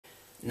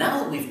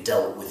Now that we've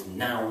dealt with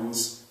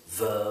nouns,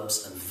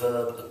 verbs and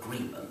verb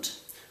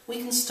agreement, we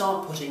can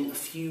start putting a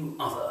few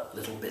other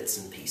little bits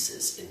and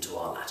pieces into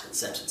our Latin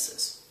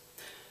sentences.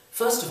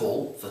 First of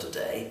all, for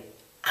today,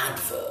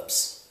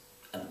 adverbs.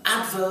 An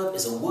adverb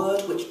is a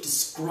word which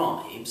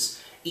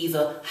describes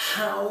either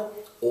how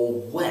or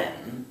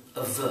when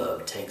a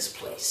verb takes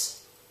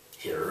place.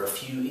 Here are a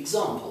few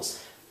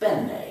examples.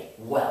 Bene,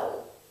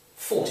 well.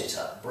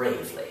 Fortiter,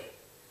 bravely.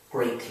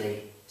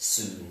 Greatly,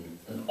 soon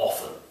and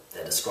often.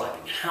 They're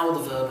describing how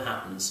the verb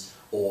happens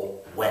or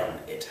when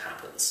it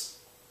happens.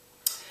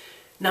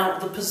 Now,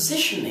 the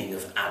positioning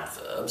of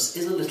adverbs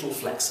is a little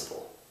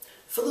flexible.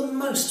 For the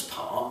most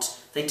part,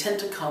 they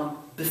tend to come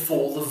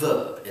before the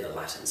verb in a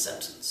Latin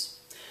sentence.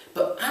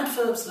 But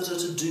adverbs that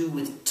are to do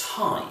with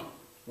time,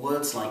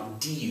 words like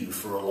diu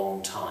for a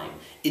long time,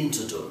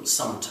 interdum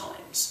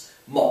sometimes,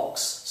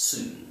 mox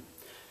soon,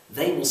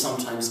 they will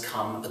sometimes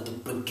come at the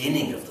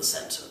beginning of the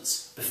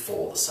sentence,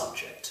 before the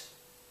subject.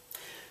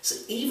 So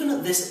even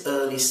at this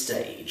early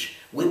stage,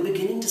 we're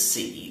beginning to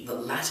see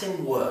that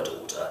Latin word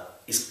order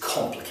is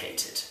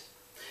complicated.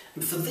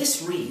 And for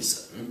this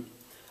reason,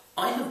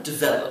 I have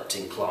developed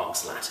in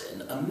Clarke's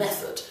Latin a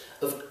method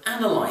of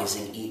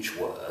analysing each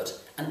word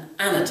and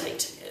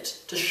annotating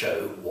it to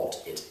show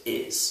what it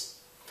is.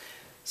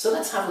 So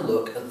let's have a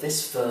look at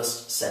this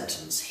first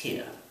sentence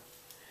here.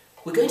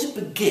 We're going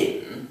to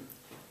begin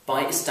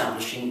by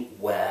establishing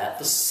where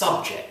the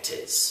subject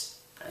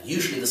is. Now,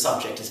 usually the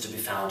subject is to be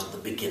found at the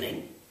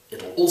beginning.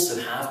 It'll also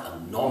have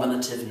a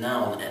nominative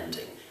noun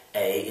ending,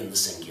 a in the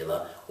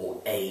singular or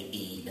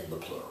ae in the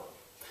plural.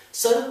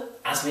 So,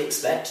 as we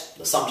expect,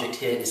 the subject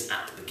here is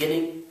at the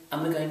beginning,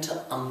 and we're going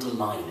to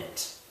underline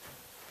it.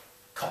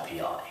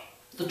 Copii,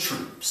 the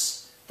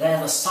troops.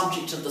 They're the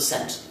subject of the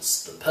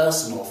sentence, the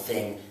person or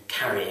thing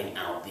carrying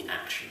out the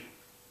action.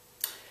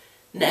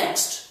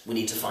 Next, we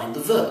need to find the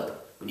verb.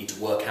 We need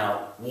to work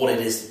out what it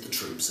is that the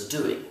troops are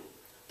doing.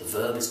 The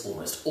verb is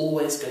almost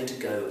always going to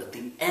go at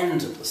the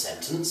end of the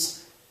sentence.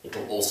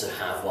 It'll also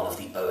have one of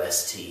the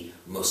OST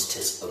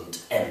mustis und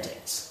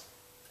endings.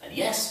 And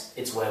yes,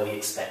 it's where we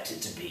expect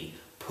it to be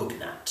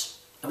pugnant.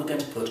 And we're going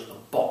to put a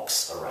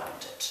box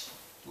around it,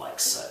 like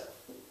so.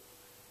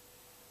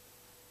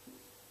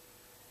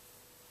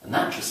 And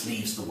that just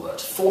leaves the word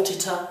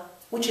fortiter,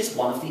 which is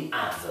one of the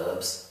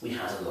adverbs we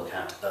had a look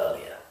at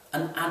earlier.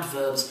 And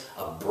adverbs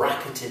are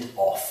bracketed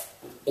off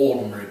with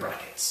ordinary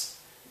brackets.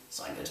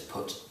 So I'm going to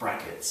put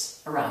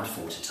brackets around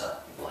fortiter,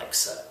 like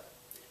so.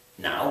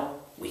 Now,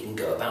 we can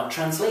go about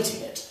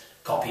translating it.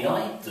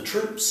 Copii, the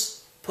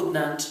troops,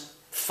 pugnant,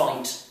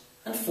 fight,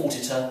 and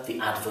fortiter, the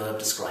adverb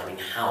describing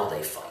how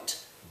they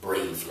fight,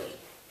 bravely.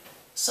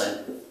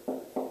 So,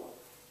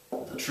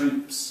 the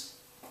troops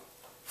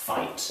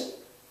fight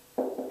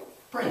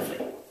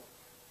bravely.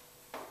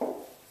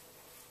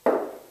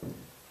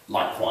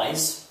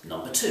 Likewise,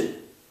 number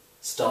 2.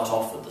 Start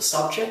off with the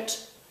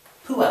subject,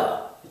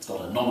 puella. It's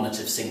got a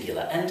nominative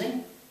singular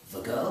ending,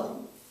 the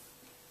girl.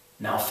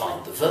 Now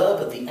find the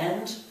verb at the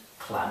end,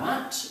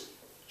 clamat,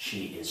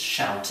 she is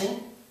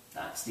shouting,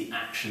 that's the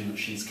action that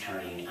she's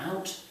carrying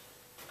out,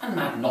 and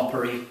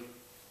magnoperi,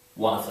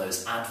 one of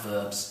those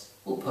adverbs,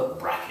 we'll put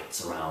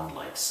brackets around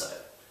like so.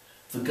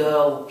 The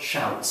girl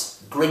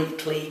shouts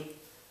greatly,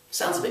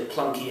 sounds a bit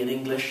clunky in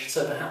English,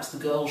 so perhaps the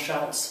girl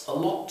shouts a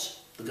lot,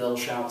 the girl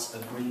shouts a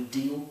great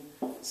deal,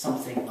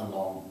 something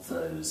along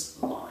those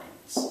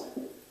lines.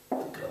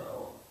 The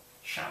girl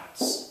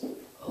shouts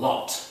a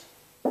lot.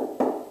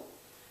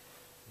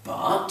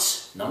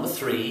 But, number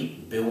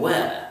 3,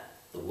 beware.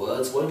 The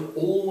words won't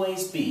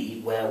always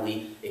be where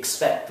we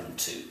expect them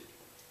to.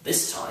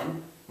 This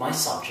time, my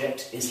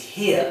subject is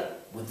here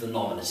with the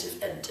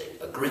nominative ending,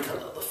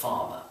 Agricola, the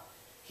farmer.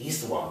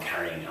 He's the one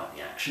carrying out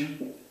the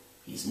action.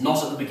 He's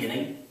not at the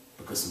beginning,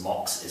 because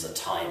mox is a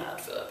time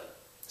adverb.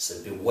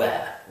 So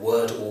beware,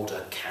 word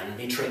order can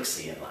be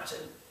tricksy in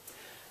Latin.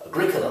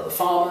 Agricola, the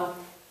farmer,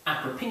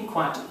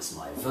 apropinquat is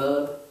my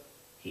verb.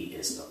 He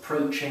is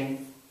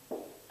approaching.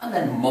 And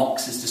then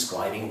mox is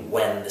describing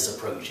when this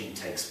approaching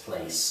takes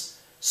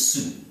place.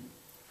 Soon.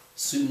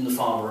 Soon the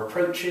farmer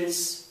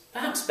approaches.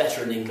 Perhaps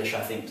better in English,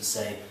 I think, to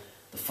say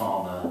the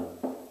farmer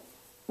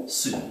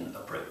soon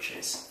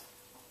approaches.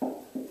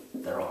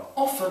 There are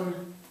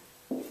often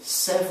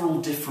several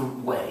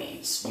different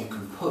ways you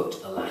can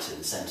put a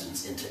Latin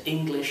sentence into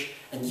English,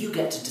 and you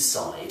get to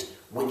decide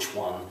which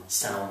one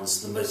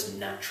sounds the most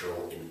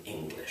natural in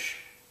English.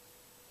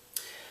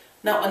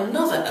 Now,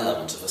 another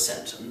element of a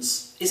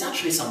sentence is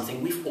actually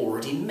something we've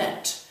already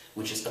met,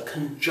 which is a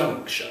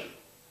conjunction.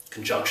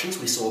 Conjunctions,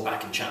 we saw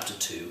back in chapter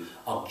 2,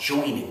 are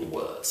joining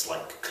words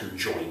like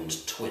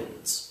conjoined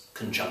twins.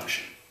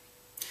 Conjunction.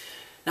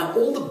 Now,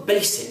 all the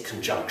basic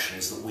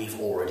conjunctions that we've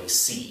already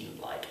seen,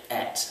 like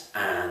et,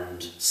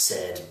 and,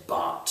 said,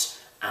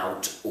 but,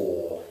 out,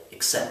 or,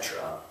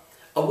 etc.,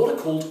 are what are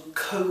called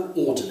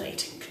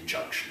coordinating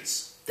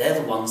conjunctions.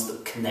 They're the ones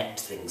that connect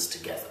things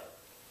together.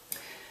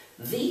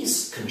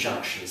 These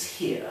conjunctions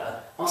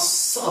here are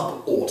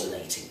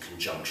subordinating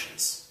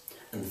conjunctions,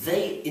 and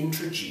they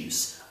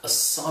introduce a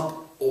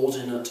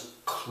subordinate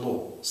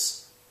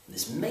clause.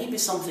 This may be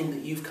something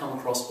that you've come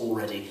across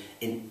already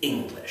in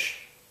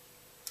English.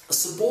 A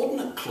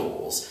subordinate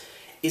clause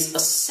is a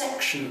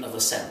section of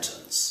a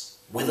sentence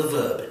with a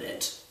verb in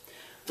it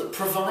that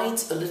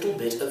provides a little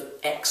bit of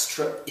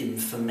extra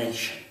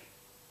information.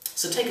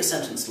 So take a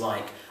sentence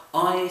like,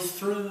 I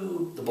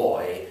threw the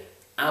boy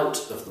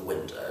out of the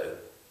window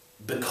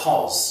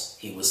because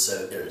he was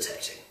so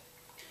irritating.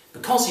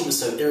 Because he was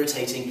so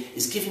irritating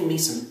is giving me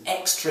some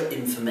extra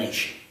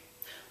information.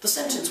 The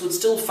sentence would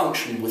still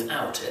function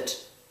without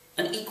it,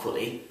 and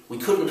equally, we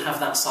couldn't have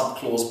that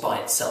subclause by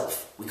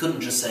itself. We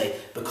couldn't just say,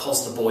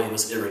 because the boy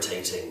was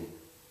irritating,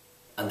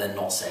 and then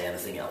not say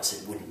anything else.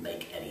 It wouldn't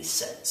make any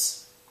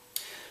sense.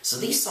 So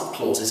these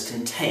subclauses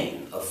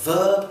contain a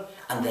verb,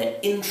 and they're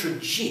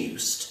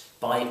introduced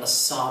by a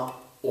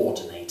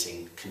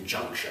subordinating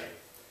conjunction.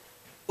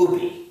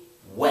 Ubi,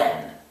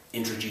 when,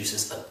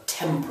 introduces a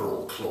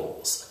temporal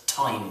clause, a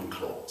time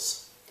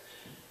clause.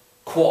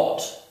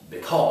 Quod,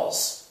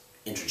 because,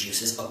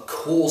 introduces a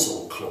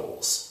causal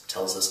clause,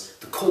 tells us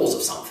the cause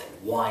of something,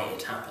 why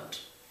it happened.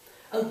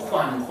 And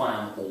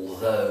quam,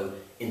 although,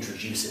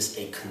 introduces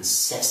a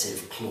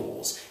concessive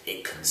clause.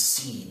 It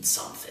concedes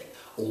something.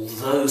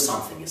 Although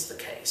something is the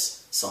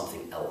case,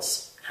 something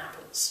else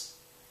happens.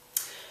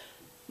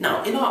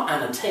 Now, in our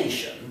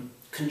annotation,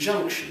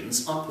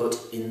 conjunctions are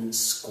put in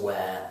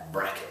square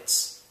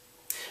brackets.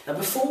 Now,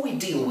 before we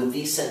deal with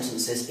these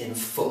sentences in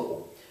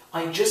full,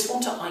 I just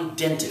want to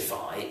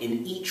identify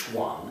in each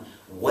one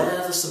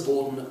where the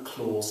subordinate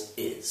clause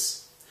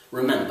is.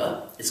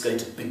 Remember, it's going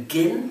to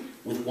begin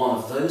with one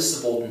of those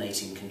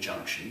subordinating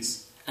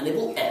conjunctions, and it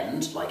will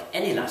end, like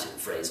any Latin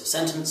phrase or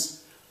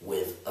sentence,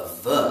 with a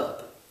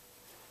verb.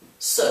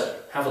 So,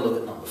 have a look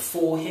at number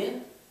 4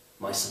 here.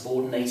 My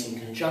subordinating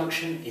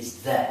conjunction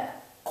is there,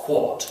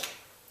 quod.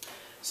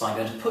 So I'm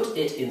going to put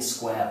it in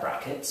square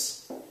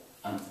brackets.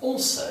 I'm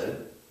also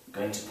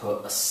going to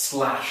put a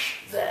slash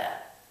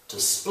there to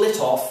split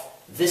off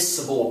this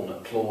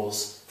subordinate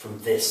clause from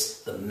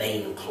this, the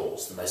main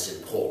clause, the most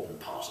important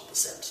part of the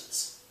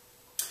sentence.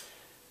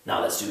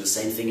 Now let's do the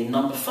same thing in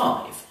number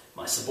 5.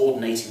 My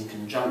subordinating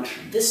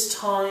conjunction this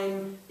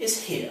time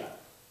is here,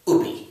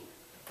 ubi.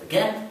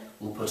 Again,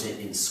 we'll put it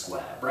in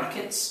square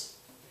brackets.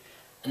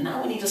 And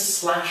now we need a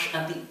slash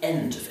at the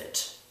end of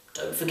it.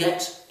 Don't forget,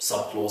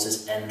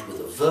 subclauses end with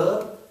a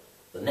verb.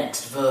 The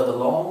next verb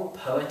along,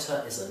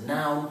 poeta, is a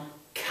noun,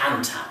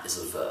 cantat is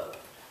a verb.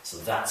 So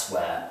that's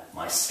where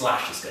my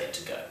slash is going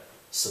to go.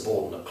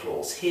 Subordinate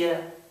clause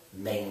here,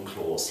 main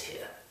clause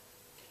here.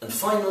 And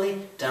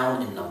finally,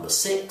 down in number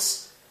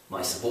 6,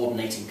 my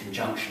subordinating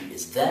conjunction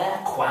is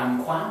there,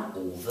 quam,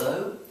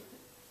 although.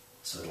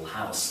 So it'll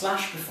have a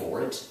slash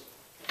before it,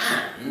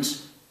 and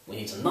we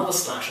need another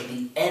slash at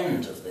the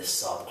end of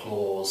this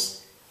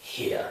subclause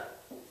here.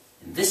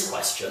 In this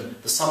question,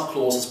 the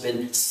subclause has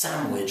been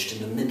sandwiched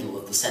in the middle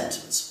of the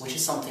sentence, which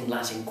is something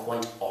Latin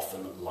quite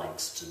often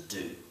likes to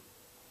do.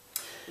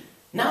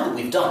 Now that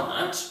we've done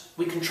that,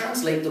 we can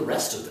translate the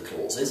rest of the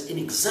clauses in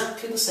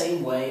exactly the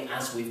same way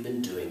as we've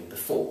been doing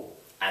before,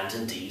 and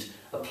indeed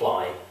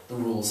apply the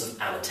rules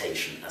of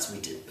annotation as we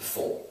did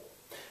before.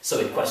 So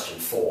in question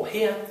 4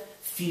 here,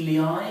 filii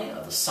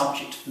are the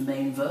subject of the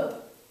main verb,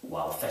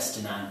 while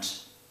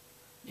festinant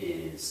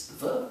is the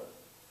verb,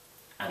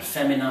 and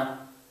femina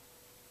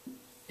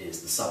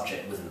is the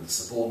subject within the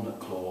subordinate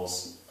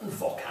clause, and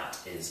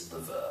vocat is the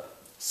verb.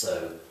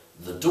 So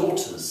the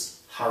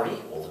daughters hurry,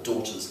 or the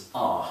daughters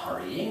are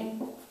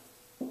hurrying.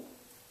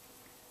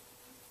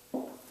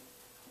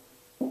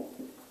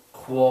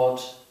 Quod,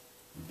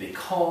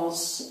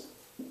 because.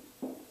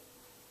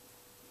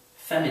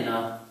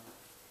 Femina,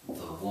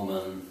 the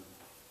woman.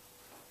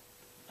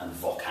 And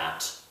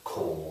vocat,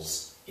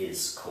 calls,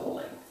 is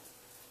calling.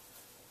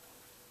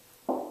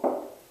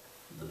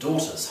 The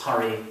daughters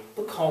hurry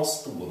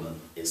because the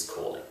woman is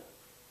calling.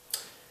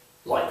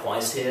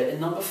 Likewise here in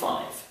number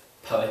 5.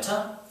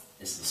 Poeta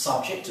is the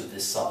subject of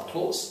this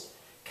subclause.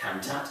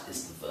 Cantat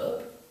is the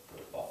verb. Put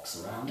a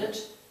box around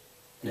it.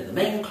 And in the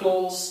main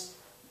clause,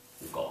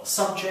 we've got the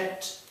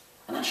subject.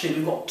 And actually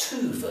we've got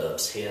 2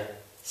 verbs here.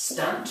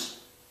 Stant,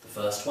 the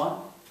first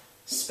one.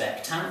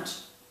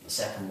 Spectant, the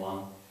second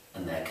one.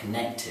 And they're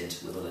connected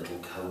with a little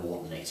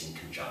coordinating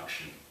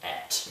conjunction,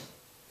 et.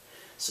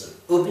 So,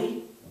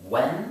 ubi,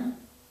 when,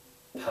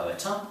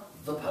 poeta,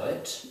 the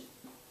poet,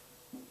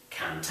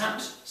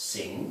 cantat,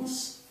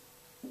 sings,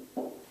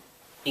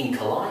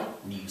 incoli,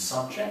 new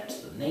subject,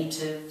 the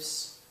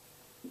natives,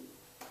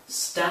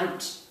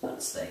 stant,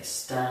 that's they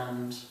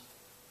stand,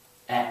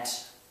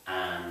 et,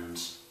 and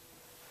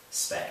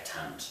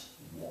spectant,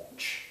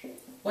 watch.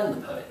 When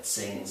the poet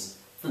sings,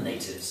 the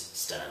natives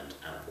stand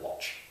and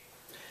watch.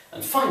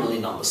 And finally,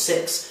 number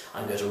 6,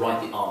 I'm going to write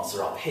the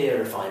answer up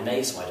here if I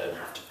may, so I don't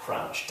have to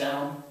crouch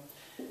down.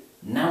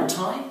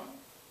 Nautai,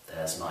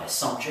 there's my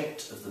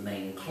subject of the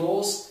main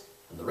clause,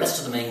 and the rest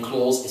of the main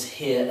clause is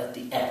here at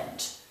the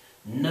end.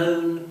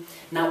 Known.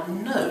 Now,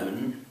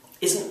 known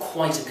isn't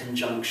quite a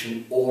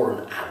conjunction or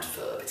an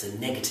adverb, it's a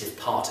negative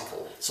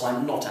particle, so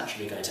I'm not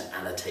actually going to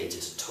annotate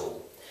it at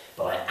all.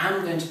 But I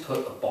am going to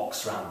put a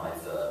box around my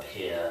verb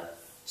here,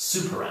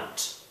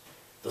 Superant.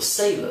 The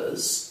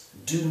sailors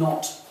do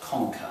not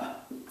conquer.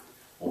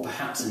 Or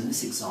perhaps in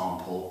this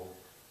example,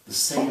 the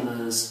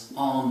sailors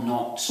are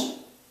not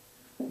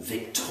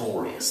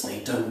victorious. They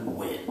don't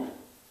win.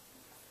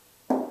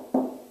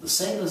 The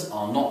sailors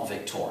are not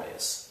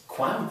victorious.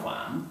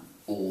 Quam,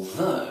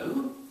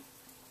 although.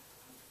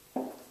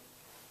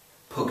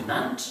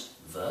 Pugnant,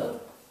 verb,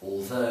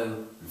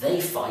 although they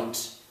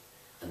fight.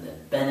 And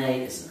then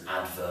bene is an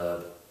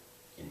adverb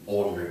in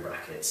ordinary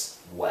brackets,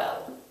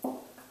 well.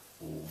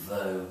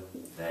 Although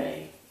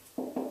they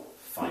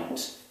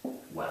fight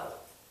well.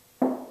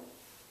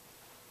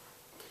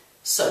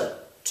 So,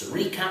 to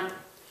recap,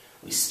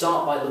 we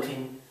start by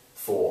looking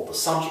for the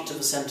subject of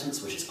a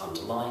sentence, which is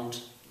underlined,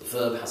 the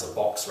verb has a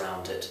box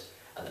round it,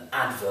 and the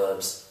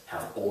adverbs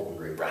have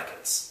ordinary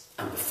brackets.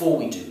 And before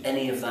we do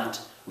any of that,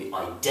 we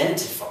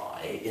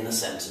identify in a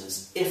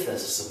sentence if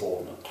there's a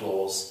subordinate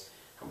clause,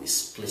 and we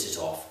split it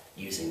off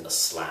using a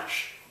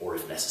slash, or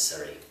if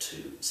necessary,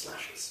 2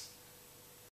 slashes.